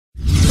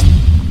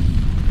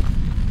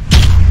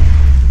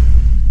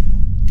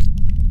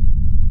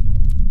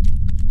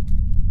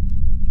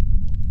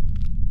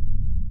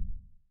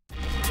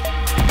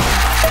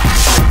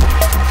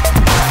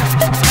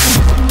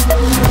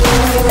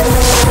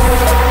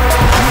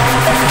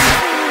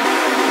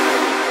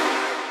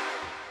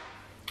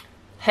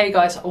Hey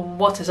guys,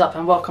 what is up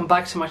and welcome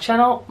back to my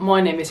channel.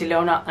 My name is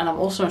Ilona and I'm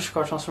also in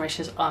Chicago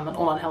Transformations. I'm an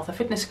online health and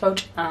fitness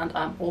coach and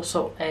I'm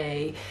also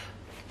a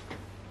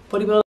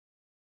bodybuilder.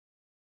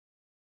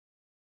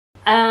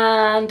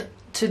 And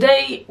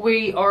today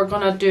we are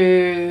gonna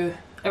do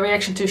a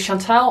reaction to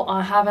Chantal.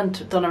 I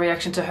haven't done a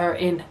reaction to her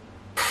in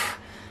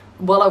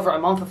well over a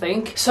month, I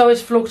think. So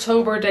it's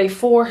Vlogtober day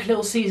 4,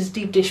 Little Caesars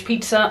deep dish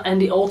pizza and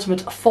the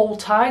ultimate fall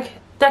tag.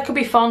 That could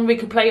be fun. We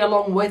could play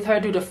along with her,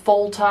 do the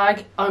fall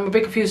tag. I'm a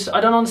bit confused. I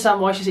don't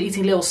understand why she's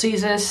eating Little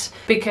Caesars,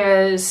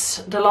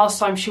 because the last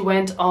time she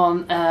went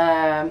on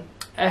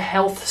a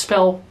health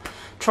spell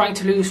trying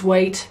to lose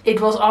weight,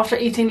 it was after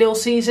eating Little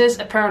Caesars.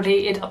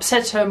 Apparently it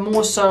upsets her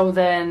more so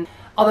than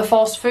other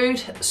fast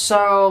food,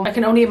 so I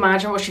can only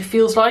imagine what she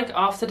feels like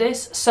after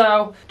this.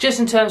 So just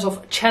in terms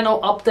of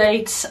channel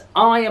updates,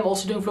 I am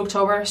also doing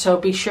Vlogtober, so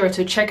be sure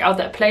to check out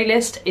that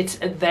playlist. It's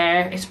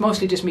there. It's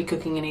mostly just me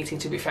cooking and eating,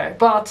 to be fair,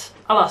 but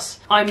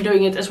alas, I'm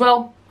doing it as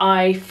well.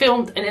 I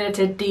filmed and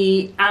edited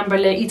the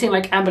eating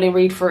like Amberlynn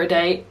Reid for a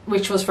day,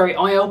 which was very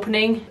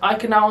eye-opening. I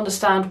can now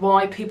understand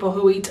why people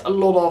who eat a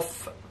lot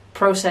of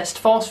processed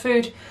fast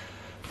food,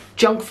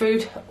 junk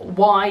food,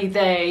 why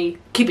they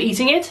keep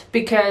eating it,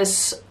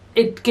 because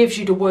it gives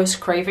you the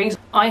worst cravings.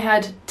 I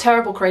had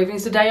terrible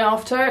cravings the day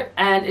after,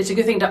 and it's a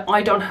good thing that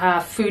I don't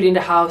have food in the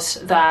house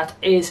that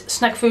is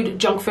snack food,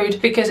 junk food,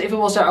 because if it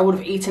was there I would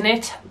have eaten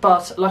it,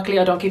 but luckily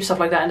I don't keep stuff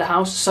like that in the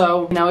house.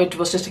 So you know, it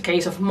was just a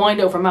case of mind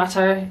over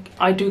matter.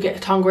 I do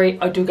get hungry,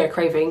 I do get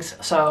cravings,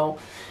 so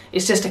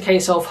it's just a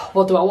case of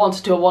what do I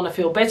want? Do I want to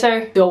feel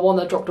better? Do I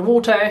want to drop the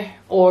water?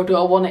 Or do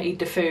I want to eat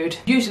the food?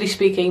 Usually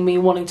speaking, me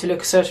wanting to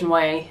look a certain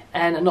way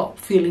and not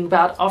feeling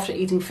bad after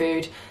eating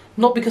food.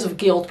 Not because of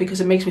guilt,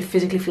 because it makes me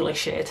physically feel like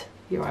shit.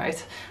 You're right.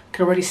 I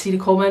can already see the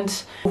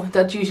comments.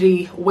 That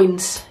usually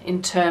wins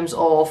in terms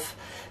of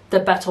the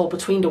battle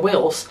between the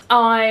wills.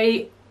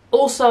 I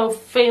also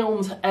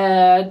filmed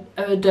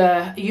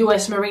the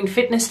US Marine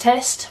fitness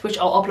test, which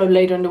I'll upload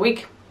later in the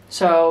week.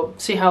 So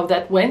see how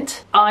that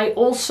went. I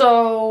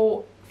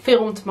also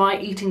filmed my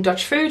eating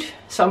Dutch food,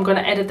 so I'm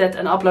gonna edit that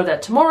and upload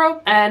that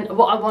tomorrow. And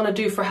what I want to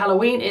do for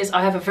Halloween is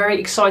I have a very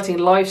exciting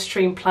live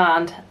stream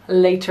planned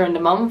later in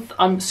the month.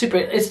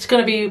 It's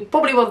gonna be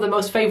probably one of my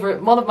most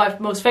favorite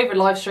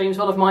live streams,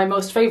 one of my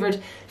most favorite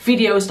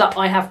videos that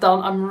I have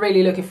done. I'm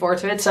really looking forward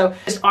to it. So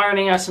just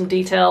ironing out some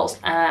details,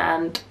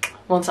 and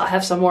once I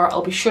have some more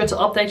I'll be sure to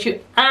update you.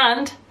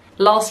 And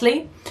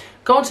lastly,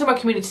 go into my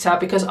community tab,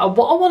 because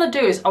what I want to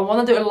do is I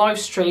want to do a live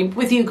stream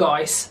with you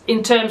guys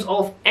in terms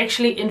of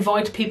actually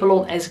invite people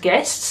on as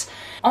guests.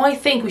 I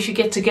think we should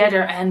get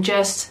together and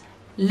just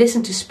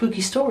listen to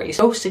spooky stories,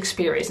 ghost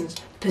experiences,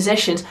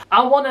 possessions.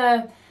 I want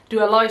to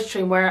do a live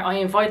stream where I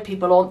invite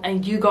people on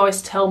and you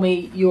guys tell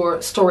me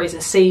your stories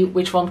and see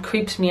which one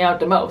creeps me out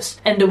the most.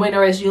 And the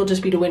winner is, you'll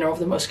just be the winner of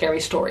the most scary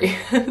story.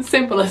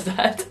 Simple as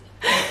that.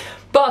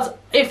 But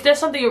if there's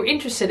something you're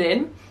interested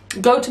in,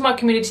 go to my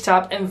community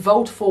tab and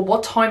vote for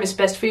what time is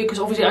best for you, because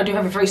obviously I do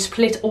have a very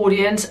split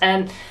audience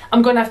and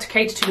I'm going to have to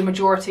cater to the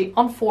majority,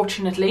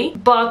 unfortunately.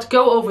 But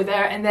go over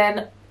there, and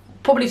then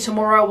probably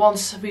tomorrow,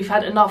 once we've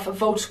had enough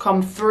votes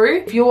come through,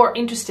 if you're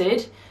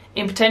interested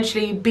in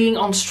potentially being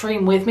on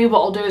stream with me,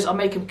 what I'll do is I'll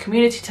make a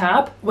community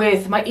tab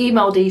with my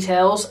email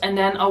details, and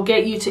then I'll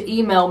get you to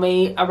email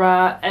me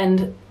around,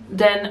 and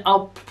then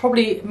I'll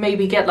probably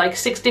maybe get like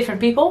 6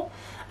 different people.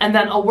 And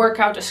then I'll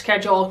work out a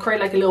schedule. I'll create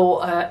like a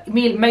little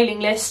mailing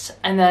list,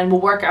 and then we'll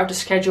work out a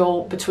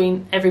schedule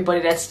between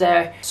everybody that's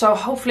there. So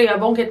hopefully I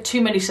won't get too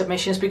many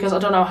submissions, because I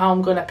don't know how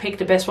I'm going to pick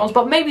the best ones,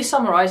 but maybe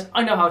summarize.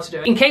 I know how to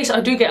do it. In case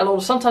I do get a lot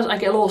of, sometimes I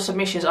get a lot of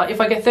submissions.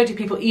 If I get 30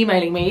 people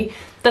emailing me,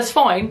 that's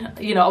fine.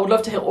 You know, I would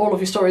love to hear all of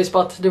your stories,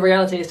 but the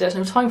reality is there's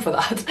no time for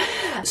that.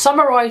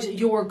 Summarize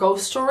your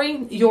ghost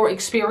story, your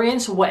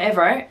experience,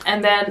 whatever,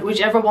 and then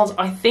whichever ones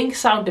I think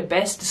sound the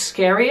best, the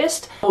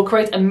scariest, we'll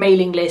create a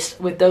mailing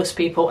list with those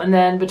people. And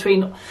then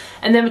between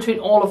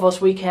all of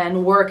us we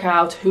can work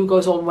out who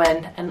goes on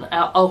when, and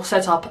I'll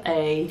set up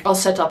a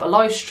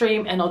live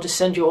stream, and I'll just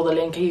send you all the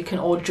link and you can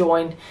all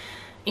join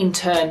in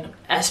turn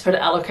as per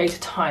the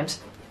allocated times.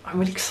 I'm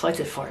really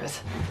excited for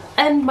it.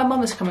 And my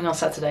mum is coming on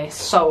Saturday,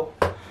 so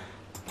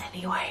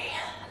anyway,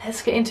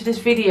 let's get into this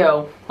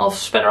video. I'll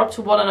sped her up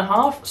to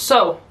 1.5,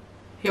 so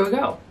here we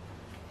go.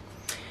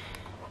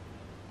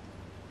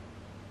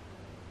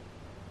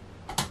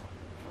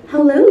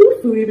 Hello,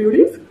 Foodie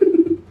Beauties.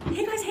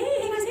 Hey guys, hey,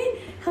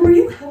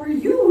 how are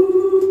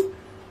you?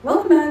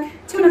 Welcome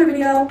back to another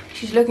video.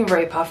 She's looking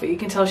very puffy. You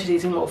can tell she's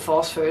eating a lot of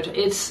fast food.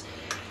 It's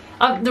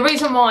the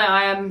reason why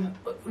I am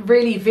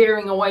really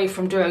veering away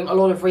from doing a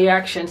lot of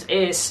reactions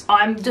is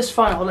I'm just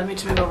fine. Well, let me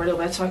just move over a little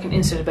bit so I can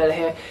insert it better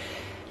here.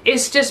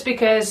 It's just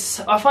because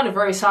I find it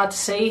very sad to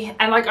see,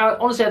 and like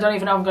honestly I don't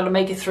even know if I'm going to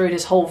make it through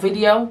this whole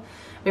video.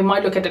 We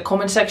might look at the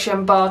comment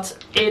section, but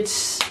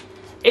it's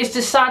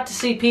just sad to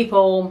see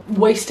people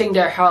wasting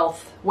their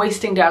health,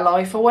 wasting their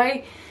life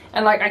away.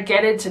 And like, I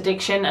get it, it's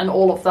addiction and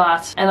all of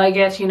that, and I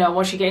get, you know,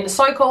 once you get in the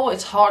cycle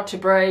it's hard to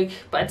break,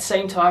 but at the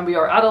same time we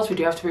are adults, we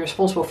do have to be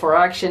responsible for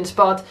our actions.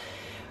 But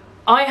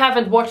I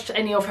haven't watched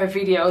any of her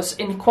videos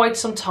in quite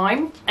some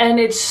time, and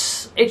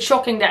it's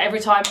shocking that every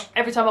time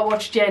I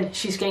watch Jen,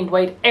 she's gained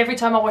weight. Every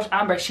time I watch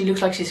Amber, she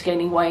looks like she's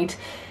gaining weight.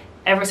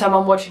 Every time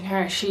I'm watching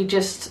her, she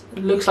just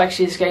looks like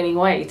she's gaining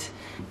weight.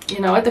 You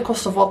know, at the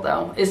cost of what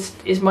though?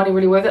 Is money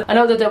really worth it? I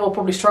know that they will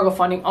probably struggle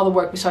finding other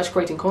work besides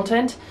creating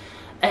content,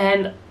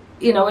 and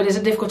you know, it is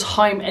a difficult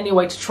time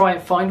anyway to try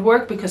and find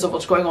work because of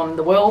what's going on in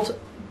the world.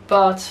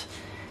 But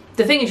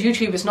the thing is,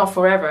 YouTube is not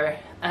forever.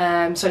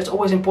 So it's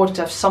always important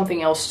to have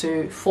something else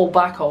to fall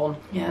back on.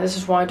 Yeah, this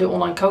is why I do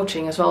online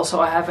coaching as well, so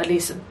I have at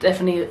least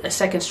definitely a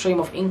second stream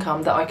of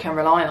income that I can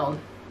rely on.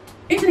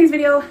 In today's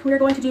video, we're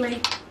going to do a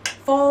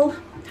fall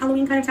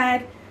Halloween kind of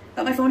tag.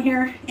 Got my phone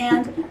here,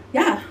 and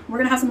yeah, we're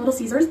gonna have some Little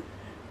Caesars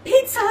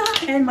pizza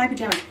and my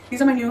pajamas.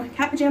 These are my new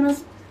cat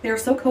pajamas. They are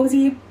so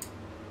cozy.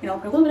 You know,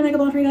 got a little bit of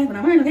makeup on for you guys, but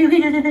I'm wearing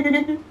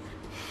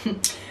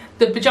them.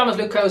 The pajamas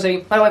look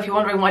cozy. By the way, if you're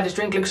wondering why this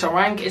drink looks so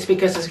rank, it's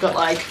because it's got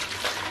like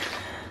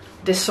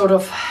this sort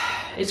of,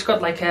 it's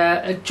got like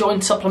a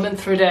joint supplement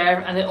through there,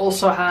 and it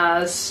also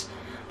has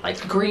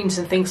like greens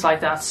and things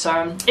like that,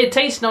 so it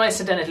tastes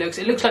nicer than it looks.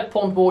 It looks like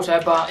pond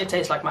water, but it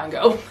tastes like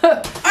mango.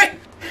 Alright,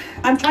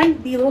 I'm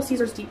trying the Little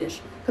Caesars deep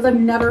dish because I've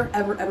never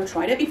ever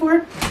tried it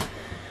before.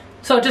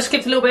 So I just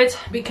skipped a little bit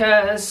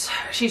because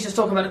she's just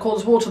talking about the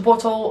coldest water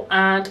bottle,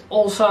 and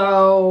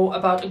also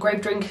about a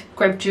grape drink,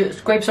 grape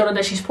soda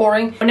that she's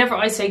pouring. Whenever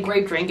I say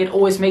grape drink, it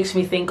always makes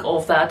me think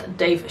of that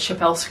Dave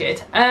Chappelle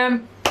skit.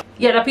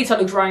 Yeah, that pizza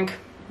looks rank.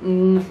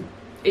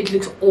 It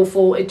looks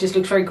awful. It just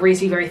looks very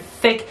greasy, very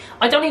thick.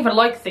 I don't even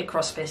like thick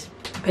crust pizzas.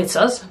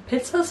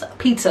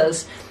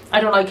 Pizzas. I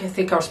don't like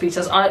thick crust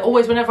pizzas.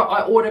 Whenever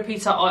I order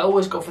pizza, I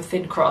always go for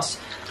thin crust.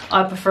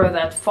 I prefer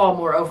that far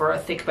more over a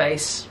thick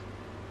base.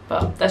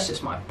 But that's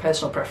just my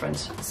personal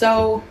preference.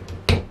 So,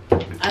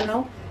 I don't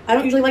know. I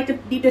don't usually like the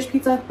deep dish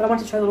pizza, but I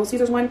wanted to try the Little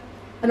Caesars one.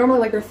 I normally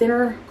like their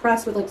thinner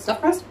crust with like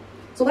stuffed crust.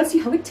 So let's see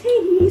how it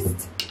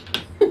tastes.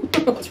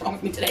 What's wrong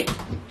with me today?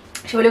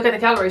 Shall we look at the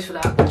calories for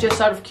that, just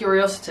out of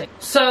curiosity?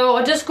 So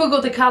I just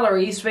googled the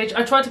calories, which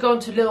I tried to go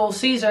into Little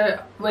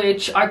Caesar,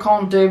 which I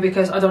can't do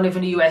because I don't live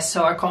in the US,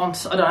 so I don't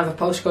have a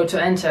postcode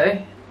to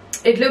enter.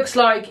 It looks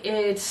like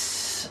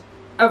it's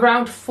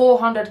around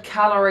 400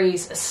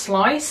 calories a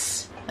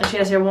slice. And she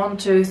has here 1,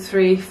 2,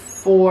 3,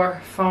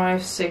 4,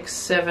 5, 6,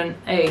 7,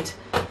 8.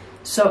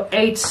 So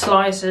 8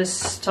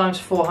 slices times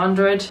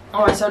 400.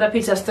 Alright, so that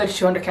pizza has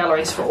 3200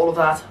 calories for all of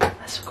that.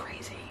 That's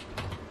crazy.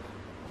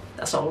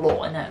 That's a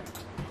lot, isn't it?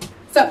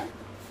 So,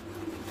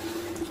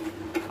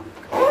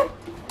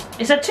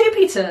 is that 2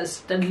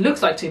 pizzas? That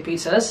looks like 2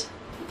 pizzas.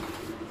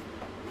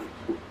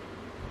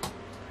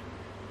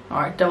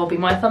 Alright, that will be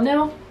my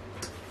thumbnail.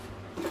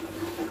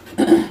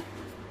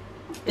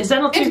 Is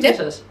that not 2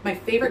 pizzas? My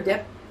favorite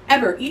dip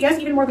ever. Yes,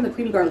 even more than the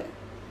creamy garlic.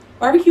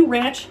 Barbecue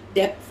ranch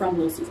dip from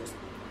Little Caesars.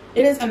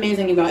 It is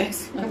amazing, you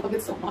guys. I love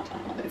it so much.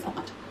 I love it so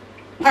much.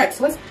 Alright,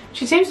 so let's...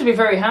 She seems to be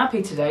very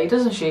happy today,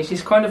 doesn't she?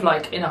 She's kind of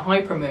like in a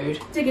hyper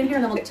mood. Dig in here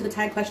and then we'll get to the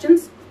tag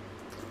questions.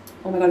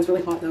 Oh my god, it's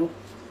really hot though.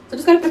 So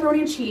just got a pepperoni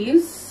and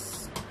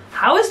cheese.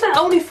 How is that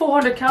only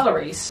 400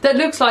 calories? That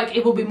looks like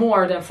it will be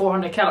more than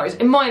 400 calories,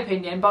 in my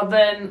opinion, but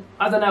then,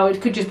 I don't know,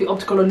 it could just be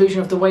optical illusion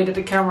of the way that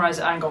the camera is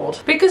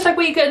angled. Because like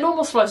when you get a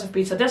normal slice of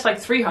pizza, that's like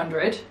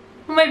 300.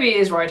 Well, maybe it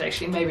is right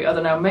actually, maybe, I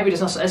don't know. Maybe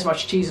there's not as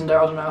much cheese in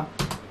there, I don't know.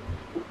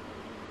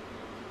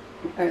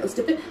 Alright, let's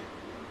dip it.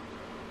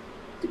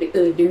 Dip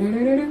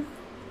it.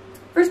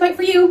 First bite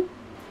for you.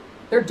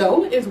 Their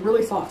dough is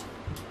really soft.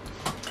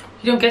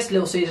 You don't get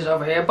Little Caesars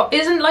over here, but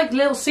isn't like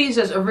Little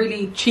Caesars a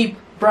really cheap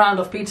brand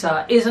of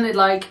pizza? Isn't it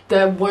like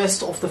the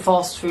worst of the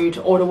fast food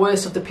or the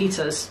worst of the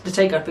pizzas, the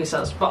takeout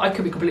pizzas? But I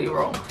could be completely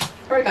wrong.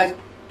 Alright guys,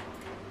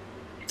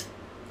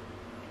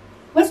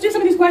 let's do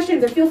some of these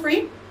questions and feel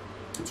free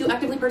to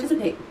actively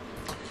participate.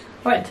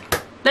 Right,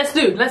 let's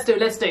do.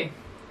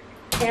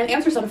 And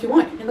answer some if you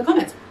want in the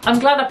comments. I'm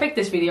glad I picked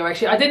this video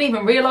actually. I didn't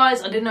even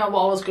realise, I didn't know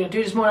what I was going to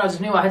do this morning. I just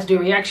knew I had to do a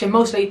reaction.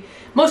 Mostly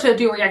I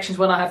do reactions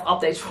when I have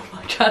updates for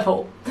my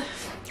channel.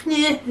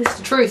 Yeah, it's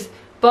the truth.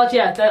 But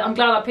yeah, I'm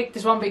glad I picked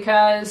this one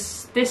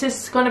because this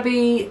is going to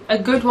be a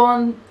good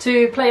one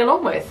to play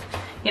along with.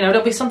 You know,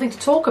 there'll be something to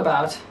talk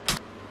about.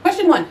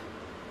 Question 1.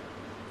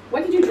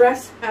 What did you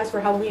dress as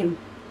for Halloween?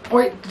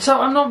 Wait, so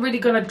I'm not really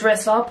going to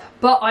dress up,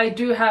 but I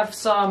do have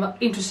some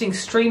interesting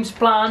streams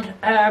planned.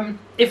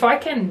 If I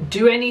can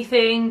do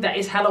anything that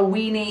is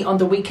Halloween-y on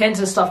the weekends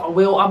and stuff, I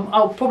will.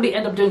 I'll probably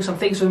end up doing some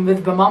things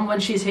with my mum when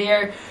she's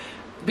here,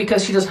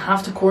 because she doesn't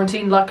have to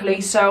quarantine,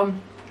 luckily. So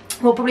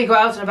we'll probably go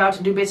out and about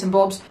and do bits and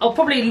bobs. I'll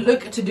probably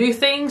look to do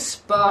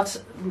things,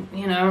 but,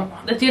 you know,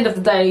 at the end of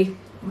the day,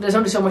 there's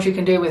only so much you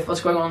can do with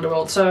what's going on in the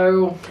world.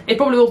 So it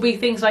probably will be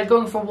things like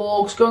going for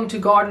walks, going to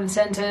garden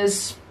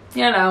centres,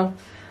 you know,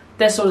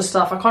 that sort of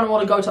stuff. I kind of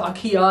want to go to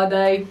IKEA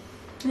day,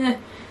 yeah,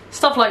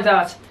 stuff like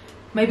that.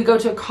 Maybe go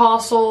to a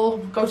castle,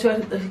 go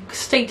to a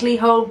stately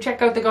home,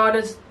 check out the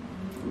gardens.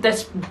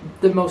 That's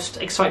the most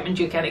excitement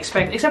you can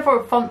expect, except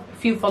for a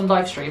few fun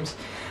live streams.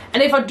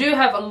 And if I do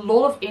have a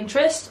lot of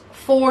interest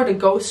for the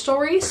ghost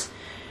stories,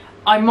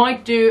 I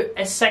might do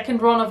a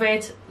second run of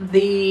it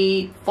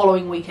the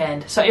following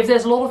weekend. So if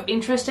there's a lot of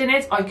interest in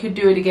it, I could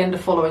do it again the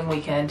following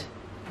weekend.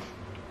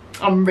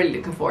 I'm really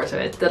looking forward to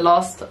it. The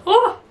last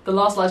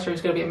live stream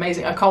is going to be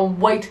amazing. I can't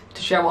wait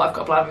to share what I've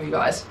got planned with you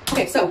guys.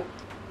 Okay, so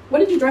what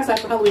did you dress as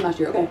for Halloween last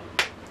year? Okay.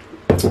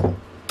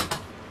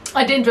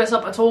 I didn't dress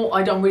up at all.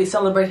 I don't really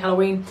celebrate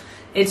Halloween.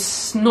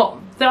 It's not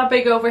that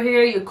big over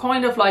here. You're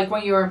kind of like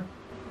when you're...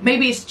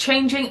 Maybe it's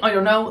changing, I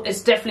don't know.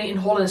 It's definitely in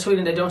Holland and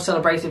Sweden they don't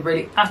celebrate it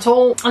really at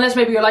all. Unless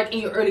maybe you're like in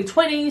your early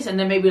 20s and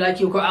then maybe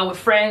like you'll go out with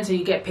friends and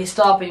you get pissed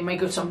up and you may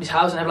go to somebody's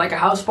house and have like a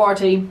house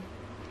party.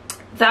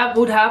 That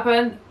would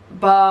happen,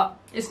 but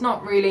it's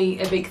not really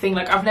a big thing.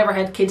 Like I've never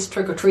had kids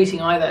trick-or-treating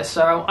either,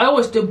 so I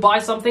always do buy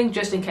something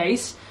just in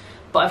case.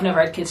 But I've never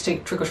had kids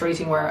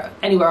trick-or-treating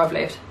anywhere I've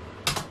lived.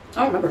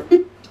 I remember.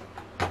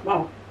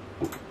 Wow.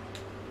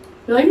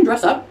 Did I even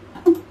dress up?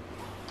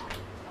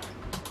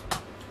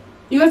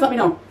 You guys let me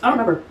know. I don't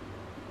remember.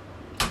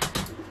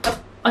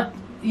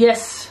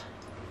 Yes.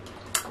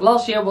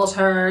 Last year was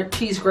her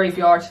cheese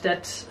graveyard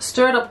that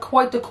stirred up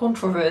quite the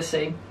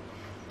controversy.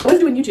 I was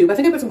doing YouTube. I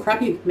think I put some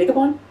crappy makeup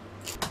on.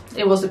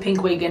 It was the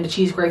pink wig and the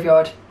cheese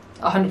graveyard.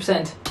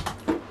 100%.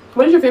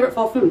 What is your favorite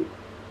fall food?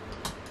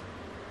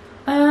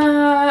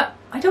 I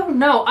don't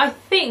know. I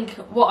think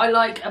what I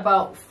like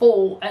about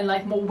fall and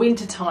like more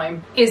winter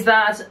time is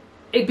that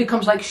it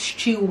becomes like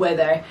stew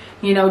weather.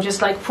 You know,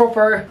 just like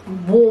proper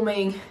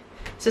warming.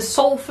 Is it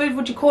soul food?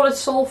 Would you call it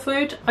soul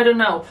food? I don't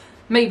know.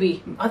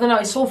 Maybe. I don't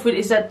know. Soul food,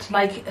 is that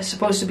like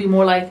supposed to be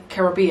more like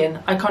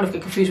Caribbean? I kind of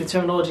get confused with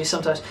terminology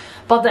sometimes.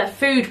 But that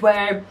food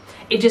where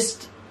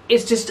it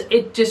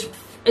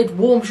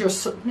warms your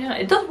soul. Yeah,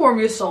 it does warm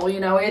your soul, you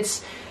know.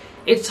 It's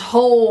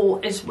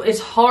whole, it's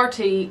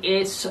hearty,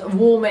 it's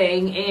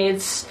warming,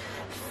 it's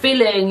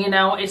filling, you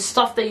know. It's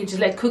stuff that you just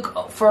let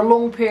cook for a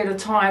long period of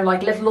time,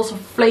 like let lots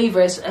of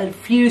flavors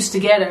fuse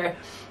together.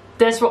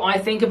 That's what I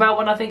think about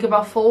when I think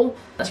about fall.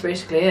 That's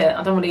basically it.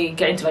 I don't really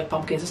get into like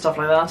pumpkins and stuff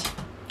like that.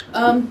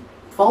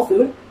 Fall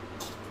food?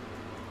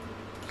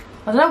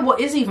 I don't know, what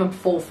is even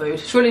fall food?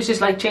 Surely it's just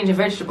like changing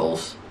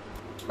vegetables.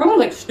 Probably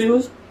like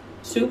stews,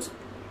 soups.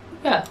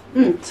 Yeah,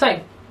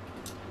 same.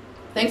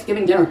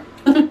 Thanksgiving dinner.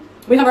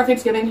 We have our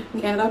Thanksgiving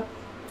in Canada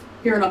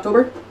here in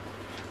October.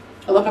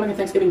 I love having a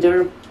Thanksgiving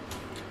dinner.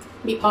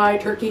 Meat pie,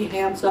 turkey,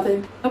 ham,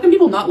 stuffing. How can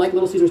people not like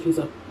Little Caesars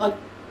pizza? Like,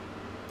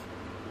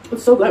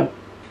 it's so good.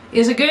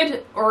 Is it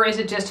good, or is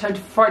it just her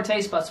fried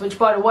taste buds? Which,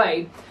 by the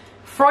way,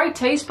 fried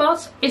taste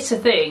buds, it's a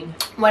thing.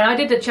 When I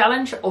did the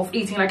challenge of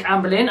eating like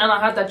Amberlynn and I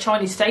had that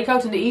Chinese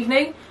takeout in the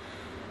evening,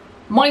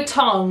 my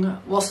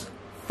tongue was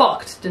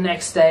fucked the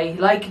next day.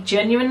 Like,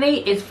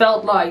 genuinely, it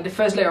felt like the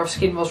first layer of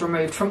skin was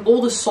removed from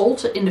all the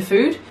salt in the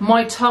food.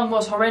 My tongue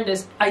was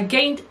horrendous. I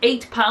gained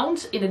 8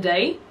 pounds in a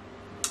day,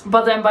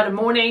 but then by the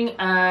morning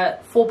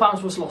 4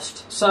 pounds was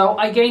lost. So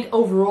I gained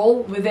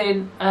overall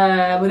within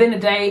a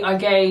day I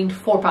gained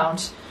 4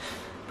 pounds.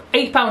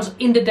 8 pounds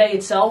in the day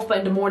itself, but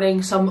in the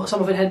morning some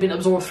of it had been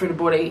absorbed through the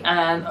body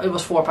and it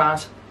was 4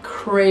 pounds.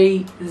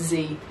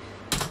 Crazy.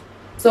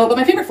 So, but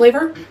my favorite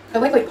flavor, I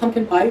like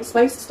pumpkin pie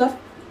spice stuff.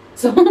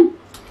 So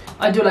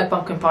I do like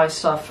pumpkin pie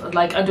stuff.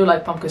 Like, I do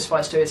like pumpkin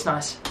spice too, it's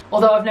nice.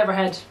 Although I've never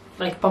had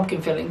like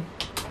pumpkin filling.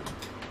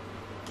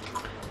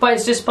 But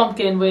it's just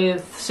pumpkin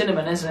with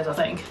cinnamon, isn't it, I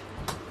think? Do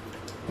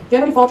you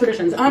have any fall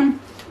traditions? I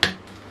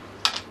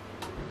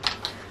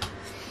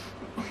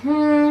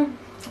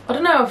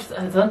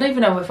don't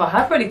even know if I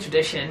have really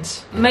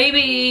traditions.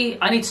 Maybe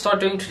I need to start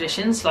doing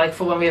traditions, like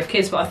for when we have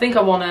kids, but I think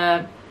I want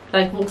to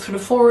like walk through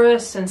the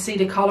forest and see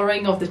the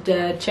colouring of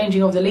the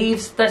changing of the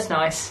leaves. That's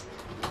nice.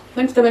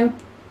 Thanksgiving,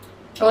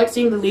 I like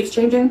seeing the leaves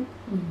changing.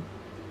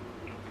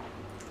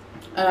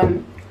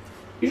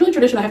 Usually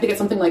tradition I have to get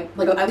something like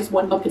at least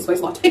one pumpkin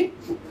spice latte.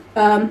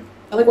 I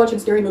like watching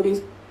scary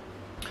movies.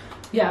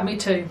 Yeah, me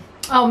too.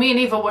 Oh, me and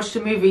Eva watched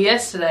a movie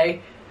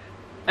yesterday.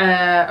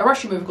 A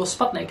Russian movie called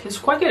Sputnik. It's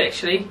quite good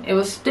actually. It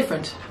was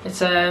different.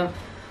 It's a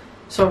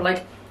sort of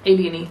like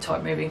alien-y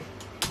type movie.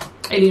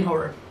 Alien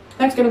horror.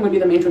 Thanksgiving would be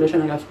the main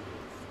tradition, I guess.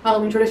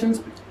 Halloween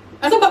traditions.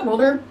 As I've gotten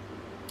older,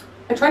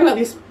 I try to at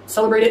least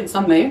celebrate it in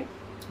some way.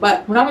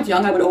 But when I was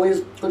young, I would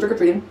always go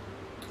trick-or-treating.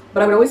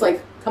 But I would always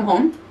like come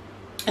home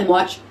and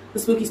watch the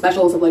spooky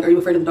specials of like Are You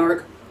Afraid of the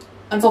Dark?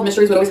 Unsolved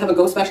Mysteries would always have a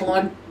ghost special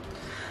on.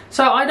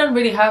 So I don't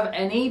really have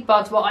any,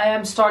 but what I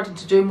am starting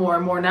to do more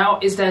and more now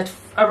is that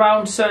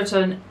around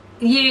certain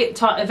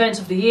events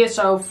of the year,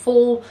 so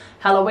fall,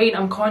 Halloween,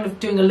 I'm kind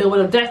of doing a little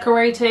bit of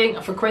decorating.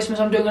 For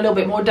Christmas I'm doing a little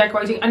bit more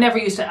decorating. I never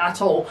used it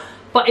at all,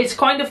 but it's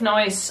kind of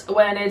nice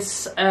when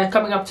it's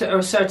coming up to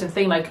a certain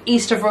thing, like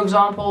Easter for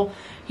example.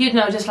 You'd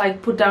know, just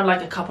like put down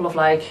like a couple of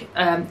like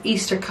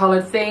Easter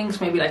colored things,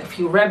 maybe like a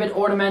few rabbit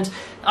ornaments.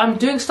 I'm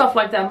doing stuff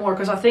like that more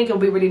because I think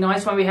it'll be really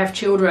nice when we have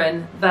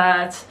children,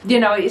 that, you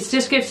know, it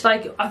just gives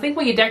like, I think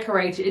when you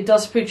decorate, it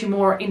does put you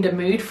more in the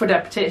mood for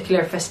that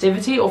particular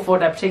festivity or for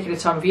that particular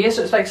time of year.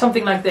 So it's like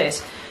something like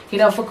this. You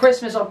know, for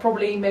Christmas I'll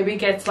probably maybe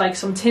get like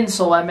some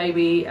tinsel and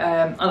maybe,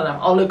 I don't know,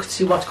 I'll look to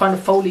see what kind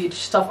of foliage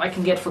stuff I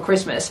can get for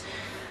Christmas.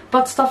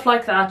 But stuff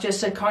like that,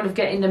 just to kind of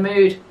get in the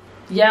mood.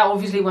 Yeah,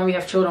 obviously when we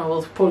have children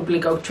we'll probably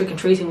go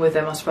trick-or-treating with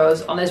them, I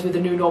suppose. Unless with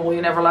the new normal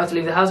you're never allowed to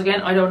leave the house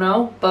again. I don't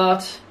know,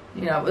 but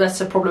you know, that's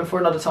a problem for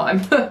another time.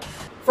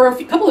 For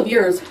a couple of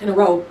years in a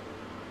row,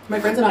 my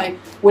friends and I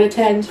would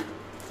attend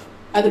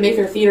at the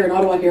Mayfair Theatre in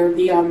Ottawa here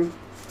the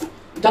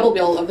double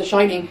bill of The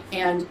Shining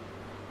and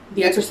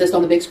The Exorcist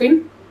on the big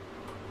screen.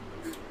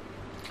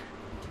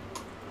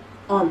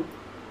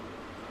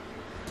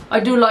 I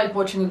do like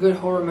watching a good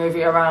horror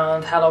movie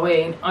around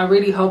Halloween. I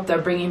really hope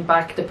they're bringing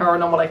back the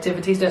Paranormal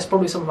Activities. That's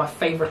probably some of my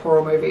favourite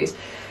horror movies.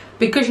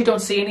 Because you don't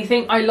see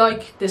anything, I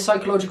like the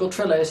psychological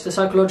thrillers, the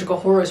psychological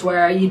horrors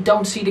where you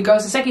don't see the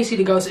ghost. The second you see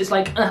the ghost, it's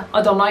like,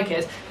 I don't like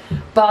it.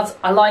 But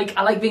I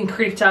like being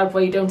creeped out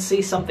where you don't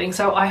see something.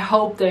 So I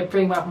hope they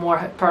bring back more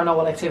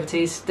Paranormal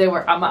Activities. They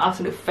were my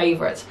absolute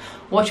favourites.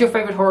 What's your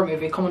favourite horror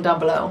movie? Comment down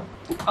below.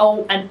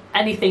 Oh, and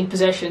anything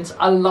Possessions.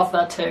 I love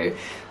that too.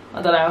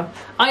 I don't know.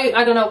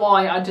 I don't know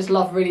why. I just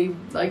love really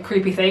like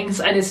creepy things,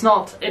 and I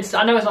know it's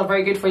not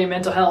very good for your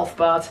mental health,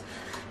 but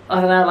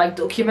I don't know, like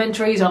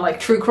documentaries on like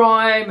true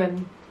crime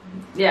and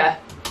yeah.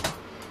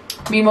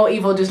 Meanwhile,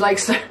 Evo just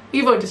likes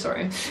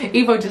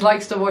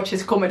to watch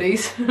his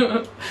comedies.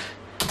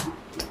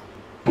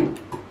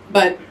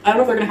 But I don't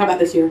know if they're gonna have that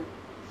this year.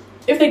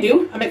 If they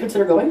do, I might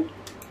consider going.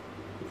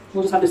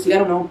 We'll just have to see. I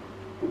don't know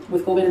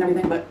with COVID and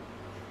everything, but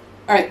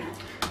all right.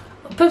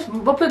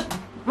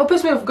 What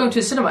puts me off going to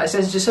the cinema is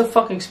it's just so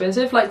fucking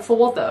expensive. Like, for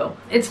what though?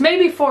 It's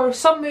maybe for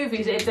some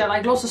movies, if they're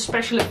like lots of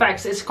special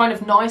effects, it's kind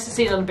of nice to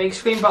see it on the big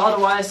screen, but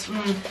otherwise,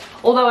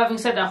 although having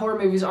said that, horror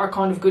movies are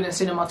kind of good in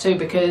cinema too,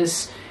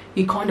 because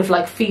you kind of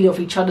like feed off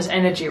each other's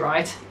energy,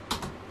 right?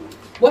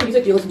 What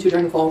music do you listen to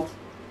during the fall?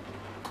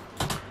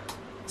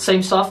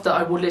 Same stuff that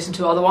I would listen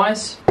to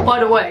otherwise. By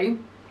the way,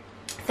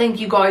 thank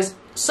you guys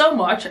so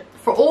much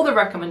for all the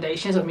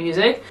recommendations of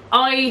music.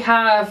 I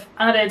have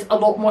added a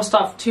lot more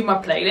stuff to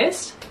my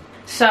playlist.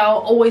 So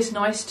always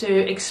nice to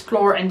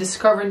explore and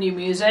discover new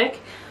music.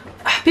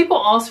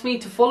 People ask me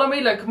to follow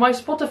me, like my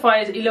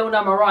Spotify is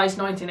Ilona Marais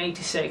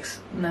 1986.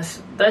 And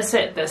that's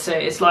it.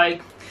 It's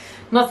like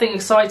nothing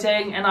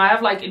exciting, and I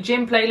have like a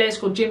gym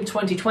playlist called Gym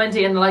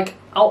 2020, and like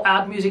I'll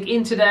add music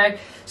into there.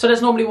 So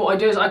that's normally what I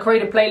do, is I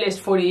create a playlist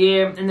for the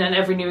year, and then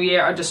every new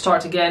year I just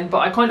start again. But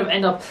I kind of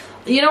end up,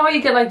 you know how you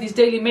get like these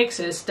daily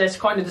mixes? That's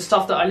kind of the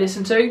stuff that I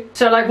listen to.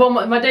 So like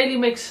my daily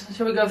mix,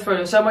 shall we go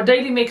through? So my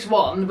daily mix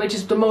 1, which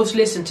is the most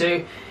listened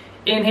to,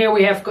 in here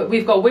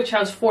we've got Witch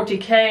House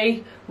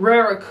 40k,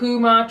 Rare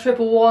Akuma,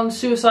 111,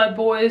 Suicide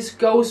Boys,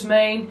 Ghost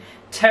Main,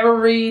 Tara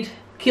Reid,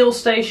 Kill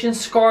Station,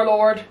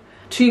 Scarlord,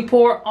 Two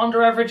Poor,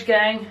 Under Average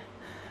Gang.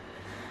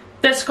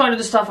 That's kind of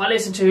the stuff I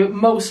listen to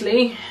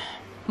mostly.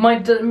 My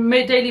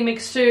daily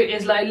mix 2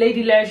 is like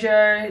Lady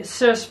Leisure,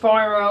 Sir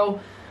Spyro,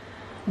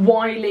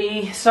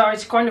 Wiley. So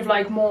it's kind of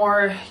like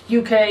more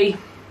UK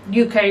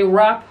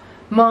rap.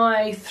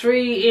 My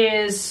 3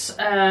 is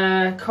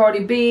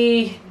Cardi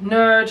B,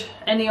 Nerd,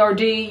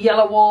 NERD,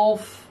 Yellow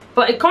Wolf.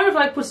 But it kind of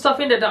like puts stuff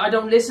in there that I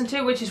don't listen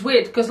to, which is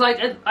weird, because like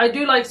I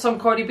do like some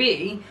Cardi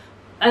B,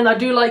 and I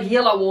do like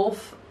Yellow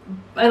Wolf,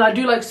 and I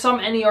do like some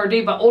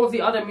NERD, but all of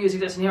the other music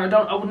that's in here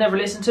I would never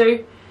listen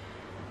to.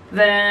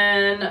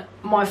 Then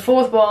my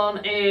 4th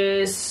one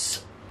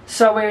is,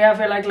 so we have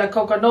here like La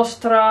Coca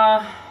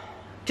Nostra,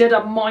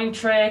 Jedi Mind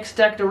Tricks,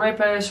 Deck the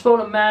Ripper,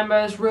 Swollen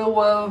Mambas,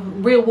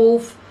 Real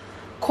Wolf,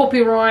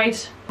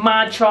 Copyright,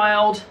 Mad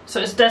Child.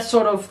 So it's that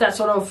sort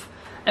of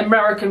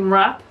American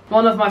rap.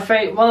 One of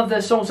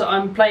the songs that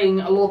I'm playing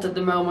a lot at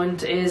the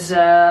moment is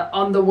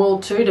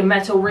Underworld 2, the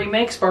metal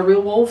remix by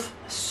Real Wolf.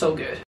 So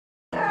good.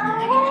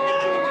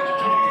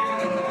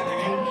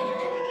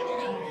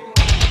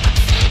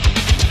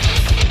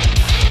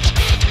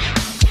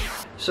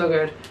 So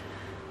good.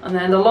 And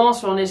then the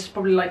last one is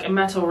probably like a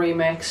metal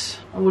remix,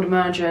 I would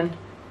imagine.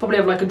 Probably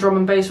have like a drum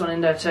and bass one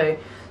in there too.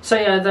 So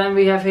yeah, then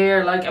we have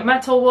here like a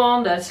metal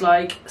one that's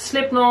like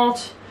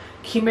Slipknot,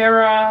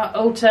 Chimera,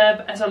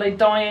 OTEP, As I Lay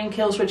Dying,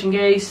 Killswitch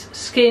Engage,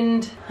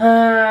 Skinned,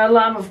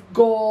 Lamb of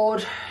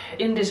God,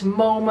 In This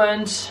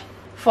Moment,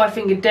 Five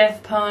Finger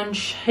Death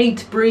Punch,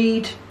 Hate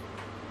Breed.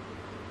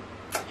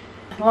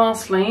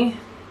 Lastly,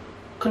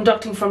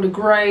 Conducting from the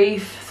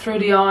Grave, Through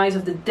the Eyes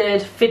of the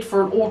Dead, Fit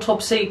for an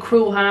Autopsy,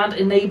 Cruel Hand,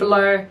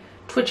 Enabler,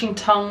 Twitching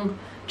Tongue,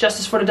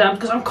 Justice for the Damned.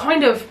 Because I'm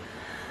kind of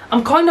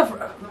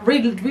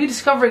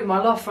rediscovering my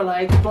love for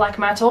like black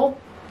metal,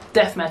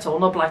 death metal,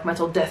 not black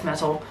metal, death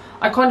metal.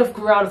 I kind of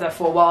grew out of that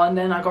for a while, and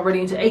then I got really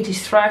into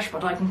 80s thrash,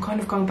 but like I'm kind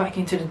of going back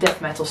into the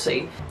death metal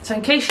scene. So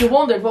in case you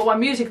wondered what my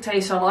music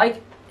tastes are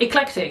like,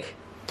 eclectic.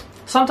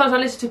 Sometimes I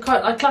listen to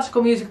like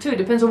classical music too,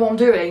 depends on what I'm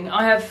doing.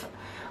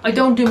 I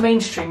don't do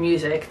mainstream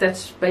music,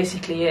 that's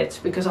basically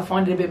it, because I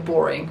find it a bit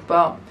boring,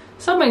 but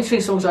some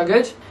mainstream songs are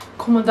good.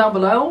 Comment down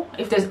below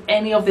if there's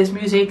any of this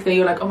music that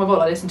you're like, oh my god,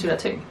 I listen to that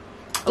too.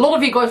 A lot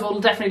of you guys will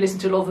definitely listen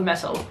to a lot of the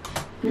metal.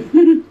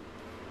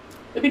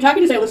 It'd be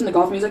tacky to say I listen to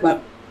goth music,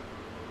 but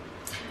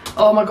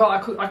oh my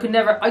god, I could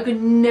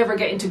never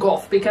get into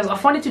goth because I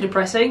find it too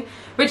depressing,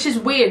 which is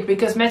weird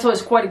because metal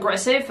is quite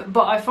aggressive,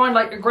 but I find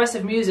like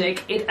aggressive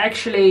music, it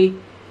actually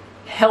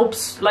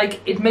helps, like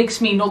it makes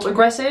me not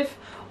aggressive.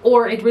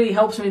 or it really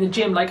helps me in the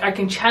gym. Like I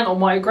can channel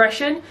my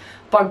aggression.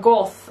 But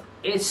goth,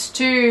 it's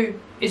too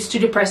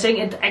depressing.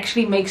 It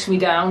actually makes me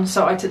down.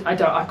 So I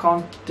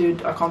can't do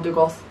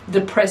goth.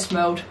 Depressed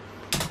mode.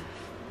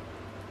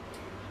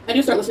 I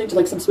do start listening to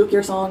like some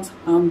spookier songs.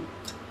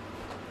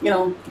 You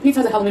know, Pete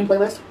has a Halloween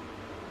playlist,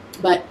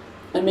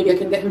 and maybe I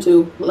can get him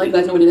to let you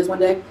guys know what it is one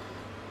day.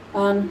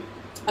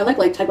 I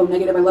like Typo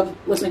Negative. I love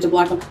listening to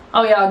Black.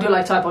 Oh yeah, I do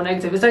like Typo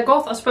Negative. Is that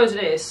goth? I suppose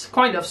it is.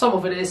 Kind of. Some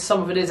of it is,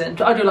 some of it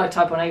isn't. I do like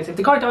Typo Negative.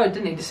 The guy died,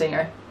 didn't he, the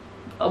singer?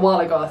 A while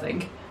ago, I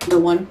think. The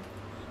one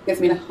gets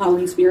me in a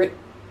Halloween spirit.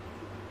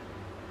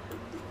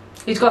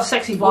 He's got a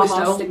sexy voice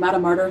though. Stigmata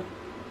Martyr.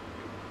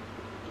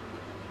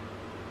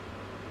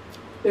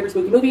 Favorite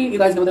spooky movie? You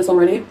guys know this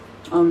already.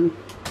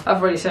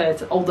 I've already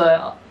said all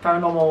the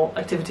Paranormal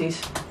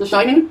Activities. The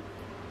Shining.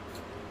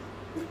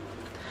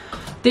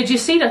 Did you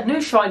see that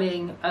new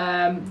Shining?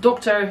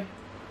 Doctor...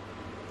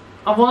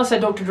 I want to say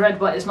Dr. Dread,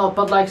 but it's not.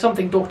 But like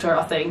something Doctor,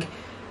 I think.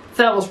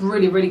 That was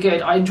really, really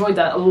good. I enjoyed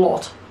that a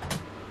lot.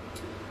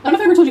 I don't know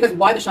if I ever told you guys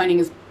why The Shining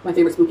is my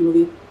favorite spooky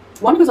movie.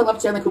 One, because I love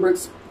Stanley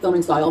Kubrick's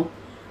filming style.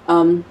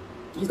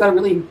 He's got a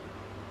really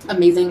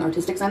amazing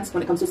artistic sense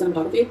when it comes to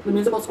cinematography. The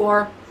musical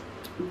score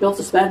builds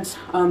suspense.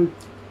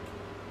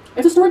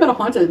 It's a story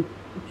about a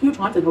huge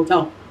haunted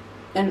hotel.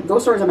 And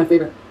ghost stories are my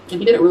favorite. And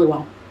he did it really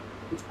well.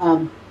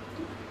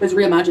 His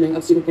reimagining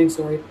of Stephen King's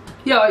story.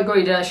 Yeah, I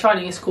agree.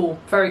 Shining is cool.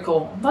 Very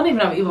cool. I don't even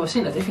know if you've ever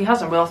seen it. If he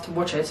hasn't, we'll have to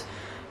watch it.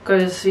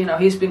 Because, you know,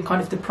 he's been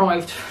kind of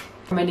deprived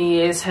for many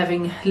years,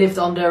 having lived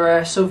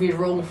under Soviet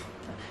rule.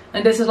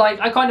 And this is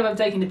like, I kind of am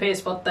taking the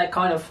piss, but that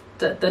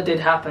did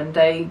happen.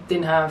 They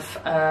didn't have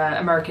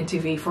American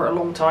TV for a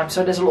long time,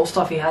 so there's a lot of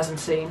stuff he hasn't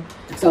seen.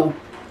 So,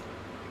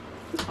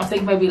 I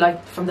think maybe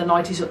like from the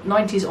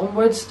 90s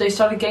onwards, they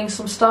started getting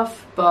some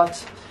stuff,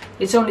 but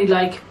it's only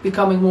like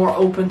becoming more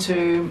open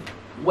to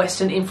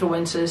Western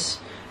influences.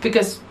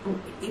 Because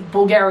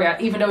Bulgaria,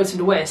 even though it's in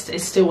the West,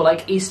 it's still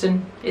like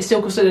Eastern. It's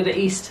still considered the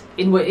East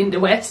in the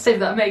West, if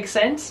that makes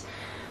sense.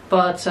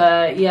 But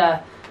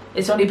yeah,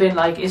 it's only been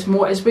like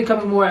it's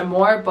becoming more and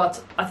more.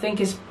 But I think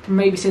it's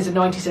maybe since the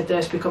 90s that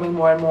there's becoming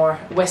more and more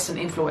Western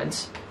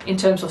influence in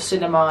terms of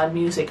cinema and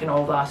music and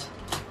all that.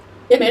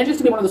 It manages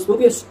to be one of the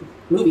spookiest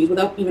movies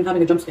without even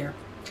having a jump scare.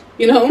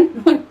 You know,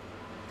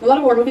 a lot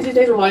of horror movies these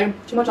days rely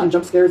too much on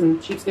jump scares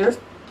and cheap scares.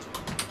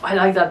 I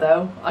like that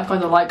though. I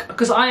kind of like,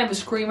 because I am a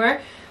screamer.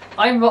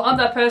 I'm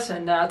that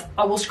person that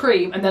I will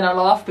scream and then I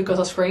laugh because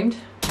I screamed.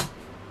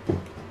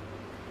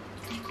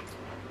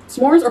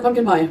 S'mores or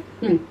pumpkin pie?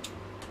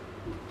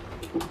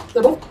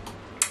 They're both.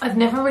 I've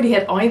never really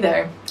had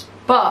either,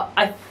 but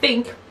I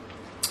think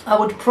I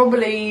would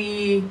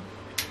probably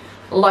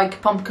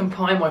like pumpkin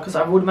pie more because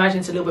I would imagine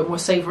it's a little bit more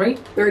savoury.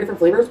 Very different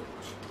flavours.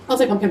 I'll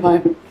say pumpkin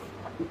pie.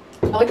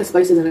 I like the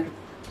spices in it.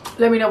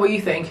 Let me know what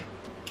you think.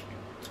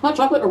 Hot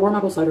chocolate or warm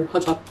apple cider?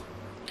 Hot chocolate.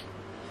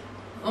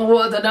 Oh,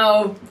 I don't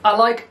know.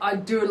 I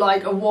do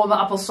like a warm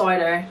apple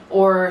cider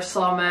or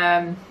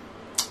some,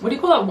 what do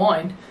you call that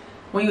wine?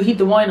 When you heat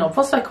the wine up.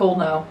 What's that called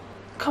now?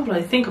 I can't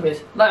really think of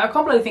it. Like, I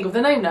can't really think of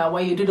the name now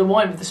when you do the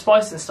wine with the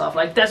spices and stuff.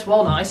 Like, that's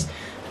well nice.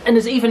 And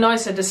it's even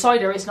nicer. The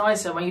cider is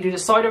nicer when you do the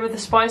cider with the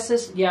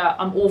spices. Yeah,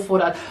 I'm all for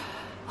that.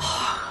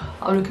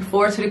 I'm looking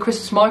forward to the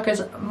Christmas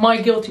markets. My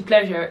guilty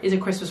pleasure is a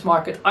Christmas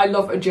market. I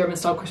love a German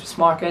style Christmas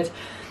market.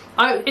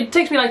 It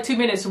takes me like 2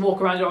 minutes to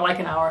walk around, or like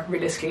an hour,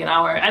 realistically an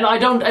hour. And I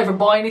don't ever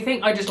buy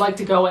anything. I just like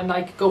to go and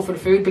like go for the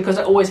food because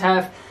I always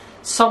have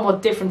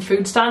somewhat different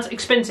food stands.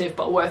 Expensive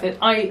but worth it.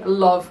 I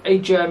love a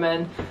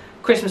German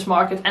Christmas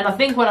market. And I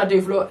think when I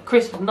do when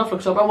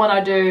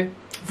I do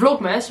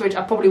Vlogmas, which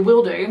I probably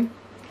will do,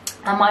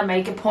 I might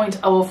make a point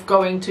of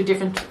going to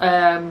different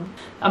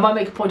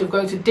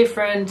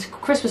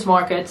Christmas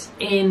markets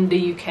in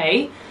the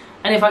UK.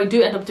 And if I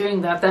do end up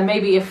doing that, then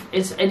maybe if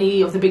it's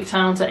any of the big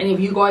towns that any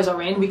of you guys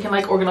are in, we can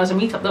like organise a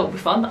meetup. That would be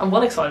fun. I'm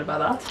well excited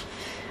about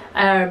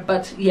that.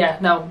 But yeah,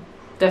 no,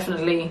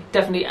 definitely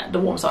the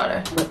warm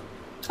cider.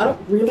 I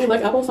don't really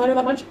like apple cider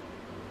that much. Do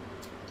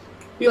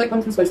you like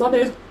pumpkin spice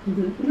lattes?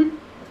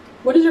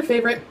 What is your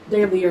favorite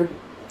day of the year?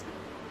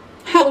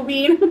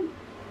 Halloween.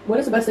 What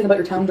is the best thing about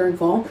your town during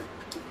fall?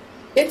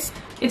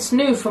 It's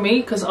new for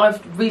me because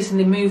I've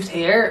recently moved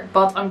here,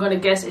 but I'm going to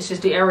guess it's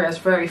just the area is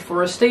very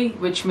foresty,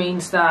 which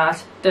means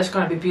that there's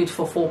going to be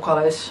beautiful fall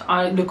colours.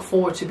 I look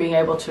forward to being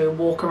able to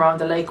walk around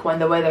the lake when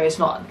the weather is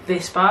not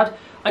this bad.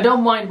 I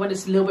don't mind when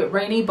it's a little bit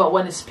rainy, but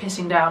when it's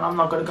pissing down, I'm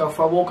not going to go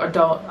for a walk. I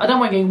don't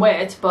mind getting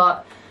wet,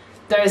 but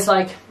there's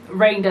like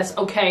rain that's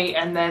okay,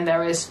 and then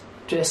there is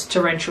just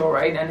torrential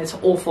rain, and it's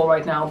awful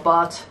right now.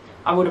 But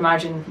I would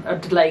imagine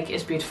the lake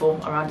is beautiful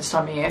around this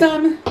time of year.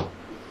 Done.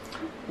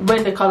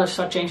 When the colours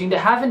start changing, they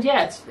haven't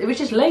yet,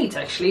 which is late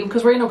actually,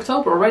 because we're in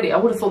October already. I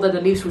would have thought that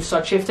the leaves would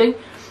start shifting,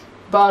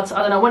 but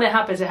I don't know, when it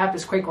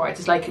happens quick, right?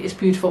 It's like, it's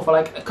beautiful for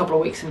like a couple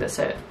of weeks and that's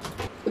it.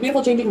 The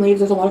beautiful changing leaves,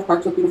 there's a lot of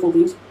parks with beautiful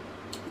leaves.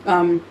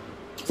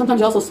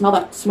 Sometimes you also smell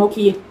that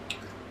smoky,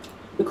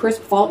 the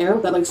crisp fall air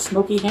with that like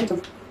smoky hint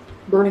of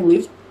burning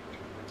leaves.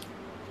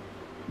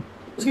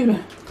 Excuse me.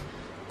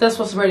 That's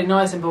what's really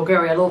nice in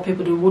Bulgaria. A lot of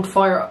people do wood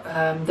fire,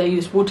 they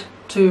use wood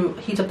to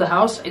heat up the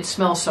house. It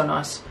smells so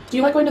nice. Do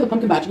you like going to the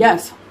pumpkin patch?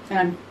 Yes.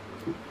 And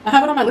I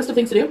have it on my list of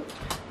things to do.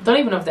 I don't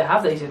even know if they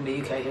have these in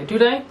the UK here. Do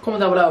they?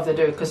 Comment down below if they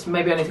do, because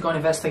maybe I need to go and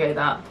investigate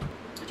that.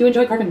 Do you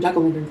enjoy carving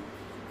jack-o'-lanterns?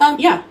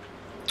 Yeah.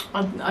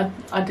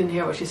 I didn't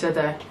hear what she said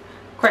there.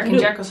 Cracking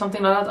Jack or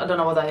something like that? I don't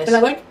know what that is. And I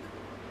like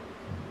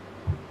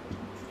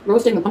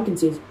roasting the pumpkin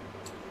seeds.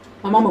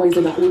 My mom always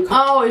did that.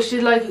 Oh, is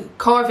she like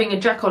carving a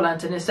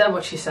jack-o'-lantern? Is that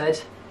what she said?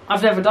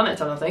 I've never done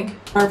it, I don't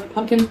think. Carve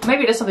pumpkin.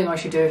 Maybe that's something I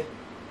should do.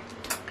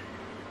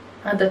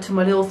 Add that to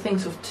my little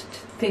things of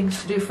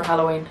things to do for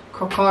Halloween.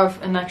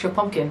 Carve an actual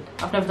pumpkin.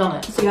 I've never done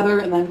it. Together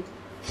and then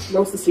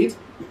roast the seeds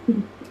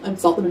and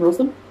salt them and roast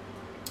them.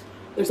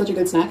 They're such a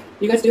good snack.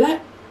 You guys do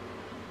that?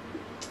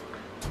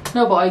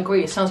 No, but I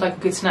agree. It sounds like a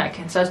good snack.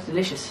 It sounds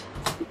delicious.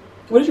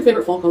 What is your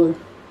favorite fall color?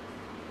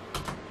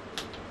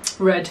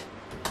 Red.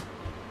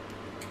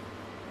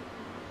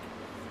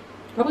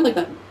 Probably like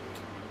that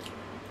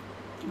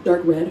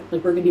dark red,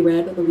 like burgundy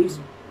red that the leaves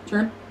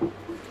turn.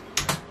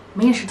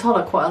 Me and Chantal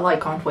are quite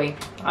alike, aren't we?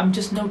 I'm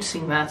just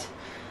noticing that.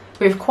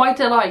 We're quite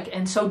alike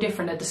and so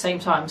different at the same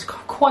time. It's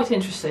quite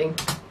interesting.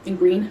 And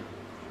green.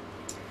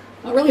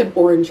 Not really an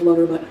orange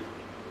lover, but...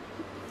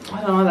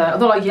 I don't know that. I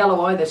don't like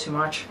yellow either too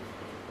much.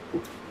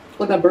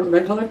 Like that burnt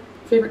red color.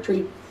 Favorite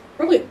tree?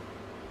 Probably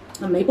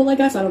a maple, I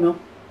guess. I don't know.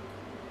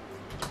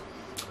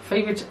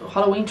 Favorite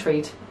Halloween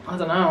treat? I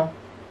don't know.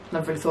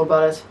 Never really thought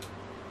about it.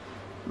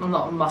 I'm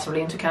not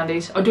massively into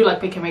candies. I do like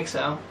pick and mix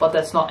though, but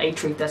that's not a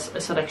treat, that's a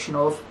selection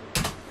of.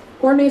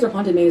 Corn maze or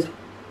haunted maze?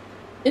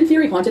 In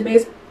theory, haunted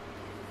maze.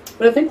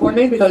 But I think corn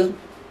maze because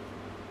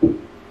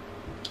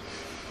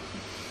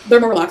they're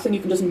more relaxing, you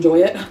can just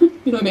enjoy it.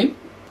 You know what I mean?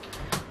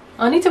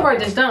 I need to write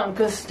this down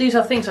because these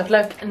are things I've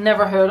like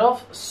never heard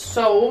of.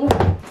 So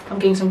I'm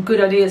getting some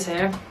good ideas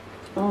here.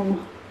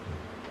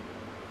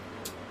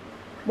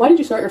 Why did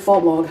you start your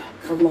fall vlog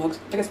or vlogs?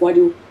 I guess why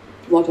do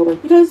Vlogtober?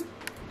 Because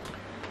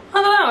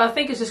I don't know, I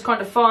think it's just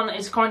kind of fun.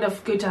 It's kind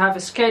of good to have a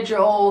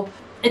schedule.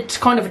 It's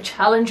kind of a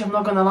challenge, I'm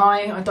not gonna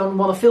lie. I don't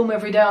want to film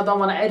every day, I don't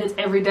want to edit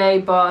every day,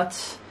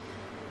 but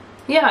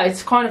yeah,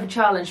 it's kind of a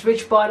challenge.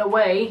 Which, by the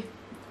way,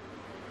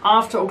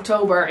 after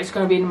October, it's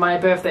going to be my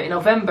birthday in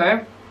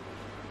November.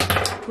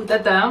 Put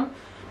that down.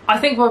 I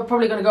think we're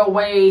probably going to go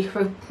away.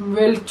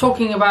 We're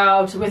thinking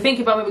about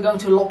maybe going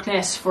to Loch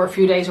Ness for a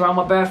few days around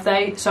my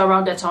birthday. So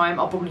around that time,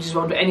 I'll probably just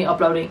won't do any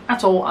uploading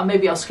at all. And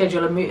maybe I'll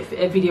schedule a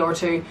video or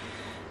two.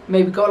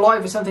 Maybe go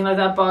live or something like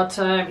that. But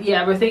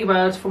yeah, we're thinking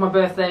about, for my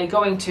birthday,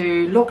 going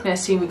to Loch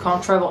Ness, seeing we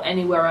can't travel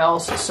anywhere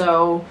else.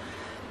 So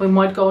we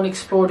might go and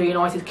explore the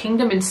United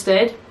Kingdom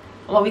instead.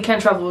 Well, we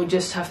can't travel, we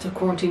just have to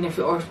quarantine if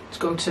you're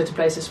going to certain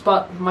places.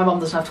 But my mom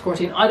doesn't have to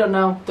quarantine. I don't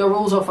know. The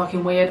rules are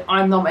fucking weird.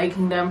 I'm not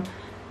making them.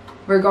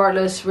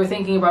 Regardless, we're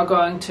thinking about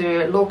going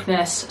to Loch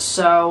Ness,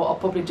 so I'll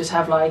probably just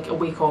have like a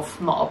week off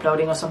not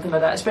uploading or something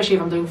like that, especially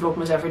if I'm doing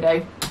Vlogmas every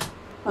day.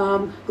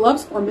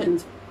 Gloves or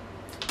mittens?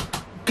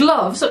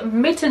 Gloves?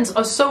 Mittens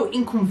are so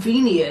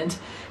inconvenient.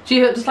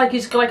 It's like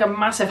it's got like a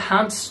massive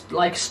hand,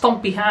 like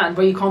stumpy hand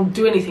where you can't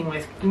do anything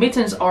with.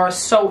 Mittens are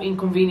so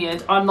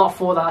inconvenient. I'm not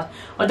for that.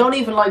 I don't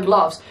even like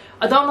gloves.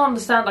 I don't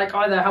understand like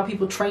either how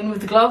people train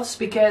with the gloves,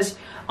 because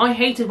I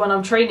hate it when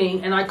I'm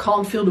training and I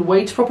can't feel the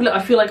weights properly.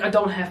 I feel like I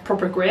don't have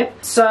proper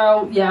grip.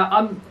 So yeah,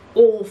 I'm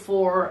all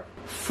for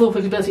full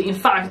flexibility. In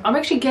fact, I'm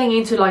actually getting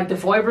into like the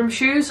Vibram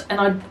shoes, and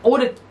I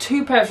ordered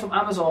 2 pairs from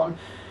Amazon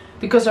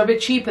because they're a bit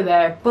cheaper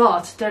there,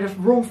 but they're the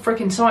wrong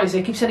freaking size.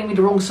 They keep sending me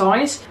the wrong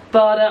size.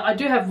 But I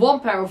do have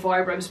 1 pair of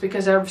Vibrams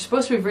because they're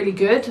supposed to be really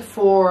good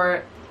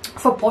for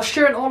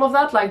posture and all of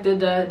that, like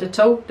the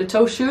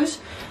toe shoes.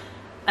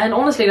 And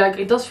honestly, like,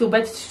 it does feel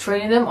better to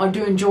train in them. I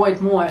do enjoy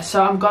it more.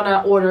 So I'm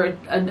gonna order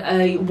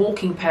a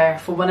walking pair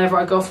for whenever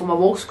I go for my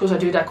walks, because I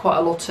do that quite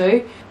a lot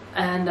too.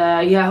 And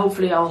yeah,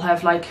 hopefully I'll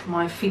have like,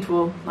 my feet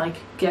will like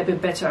get a bit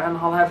better and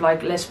I'll have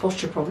like less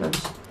posture problems.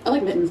 I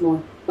like mittens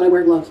more, but I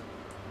wear gloves.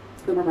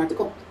 They're more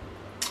practical.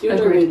 You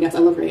enjoy rain? Yes, I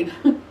love rain.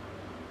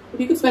 If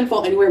you could spend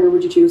fall anywhere, where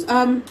would you choose?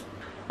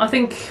 I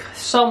think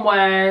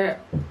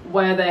somewhere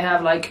where they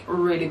have like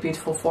really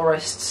beautiful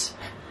forests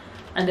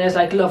and there's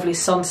like lovely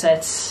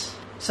sunsets.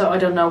 So I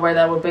don't know where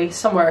that would be.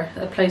 Somewhere,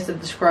 a place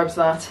that describes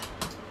that.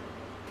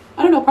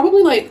 I don't know,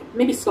 probably like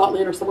maybe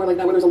Scotland or somewhere like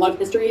that where there's a lot of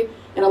history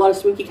and a lot of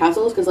spooky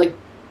castles, because like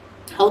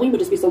Halloween would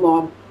just be so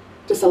bomb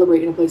to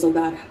celebrate in a place like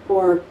that.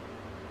 Or,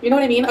 you know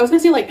what I mean? I was gonna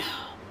say like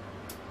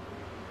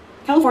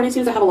California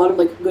seems to have a lot of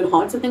like good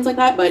haunts and things like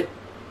that, but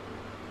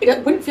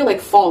it wouldn't feel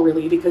like fall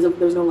really, because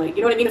there's no like,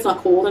 you know what I mean? It's not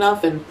cold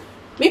enough, and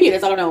maybe it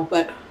is, I don't know,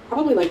 but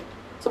probably like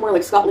somewhere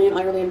like Scotland,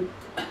 Ireland.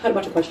 I had a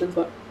bunch of questions,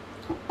 but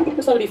I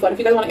just thought it'd be fun. If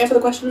you guys want to answer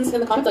the questions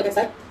in the comments, like I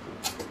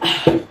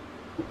said,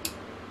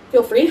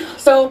 feel free.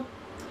 So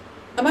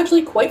I'm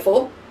actually quite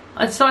full.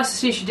 It's nice to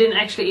see she didn't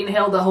actually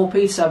inhale the whole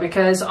pizza,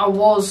 because I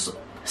was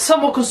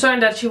somewhat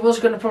concerned that she was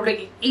going to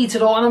probably eat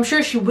it all, and I'm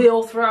sure she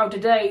will throughout the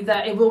day,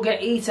 that it will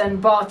get eaten.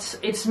 But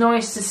it's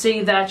nice to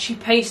see that she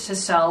paced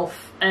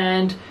herself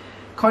and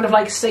kind of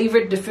like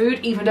savored the food,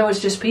 even though it's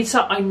just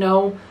pizza, I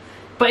know.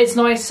 But it's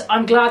nice.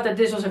 I'm glad that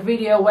this was a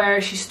video where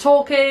she's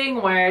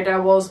talking, where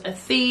there was a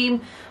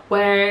theme,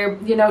 where,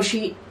 you know,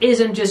 she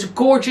isn't just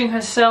gorging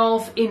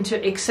herself into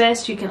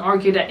excess. You can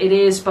argue that it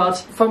is, but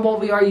from what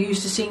we are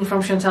used to seeing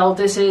from Chantal,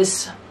 this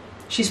is,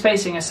 she's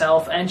pacing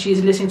herself and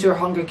she's listening to her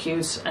hunger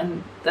cues,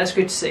 and that's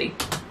good to see.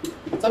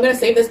 So I'm gonna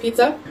save this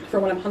pizza for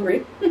when I'm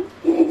hungry.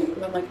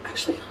 I'm like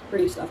actually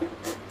hungry stuff.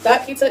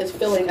 That pizza is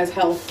filling as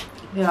hell.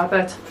 Yeah, I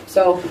bet.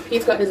 So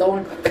Pete's got his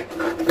own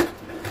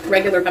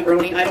regular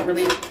pepperoni.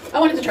 I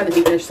wanted to try the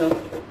deep dish,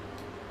 so.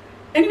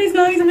 Anyways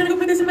guys, I'm gonna go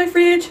put this in my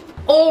fridge.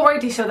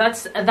 Alrighty, so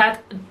that's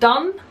that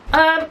done.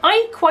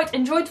 I quite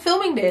enjoyed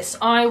filming this.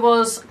 I'm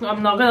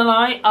not gonna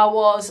lie, I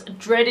was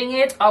dreading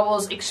it. I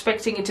was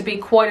expecting it to be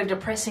quite a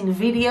depressing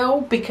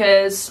video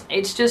because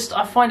it's just,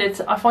 I find it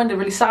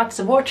really sad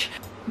to watch.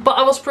 But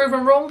I was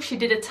proven wrong. She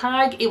did a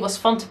tag. It was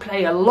fun to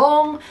play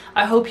along.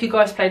 I hope you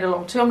guys played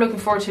along too. I'm looking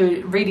forward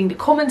to reading the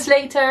comments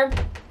later.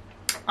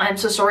 I'm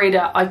so sorry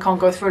that I can't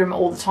go through them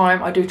all the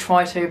time. I do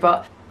try to,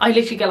 but I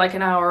literally get like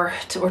an hour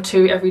or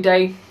two every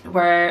day,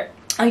 where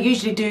I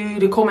usually do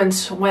the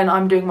comments when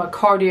I'm doing my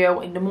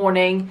cardio in the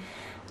morning,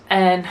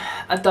 and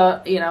at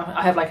the, you know,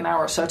 I have like an hour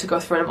or so to go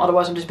through them,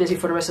 otherwise I'm just busy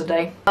for the rest of the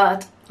day.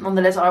 But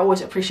nonetheless, I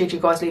always appreciate you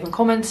guys leaving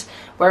comments.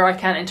 Where I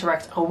can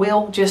interact, I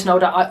will. Just know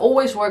that I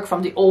always work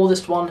from the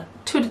oldest one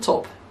to the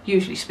top,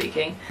 usually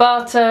speaking.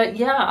 But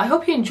yeah, I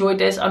hope you enjoyed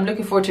this. I'm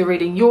looking forward to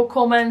reading your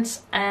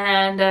comments,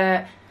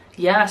 and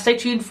yeah, stay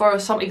tuned for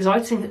some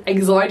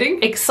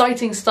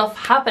exciting stuff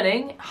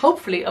happening,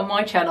 hopefully on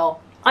my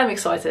channel. I'm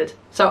excited,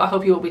 so I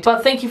hope you will be too.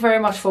 But thank you very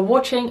much for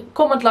watching.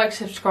 Comment, like,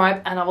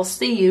 subscribe, and I will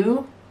see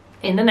you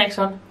in the next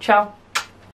one. Ciao.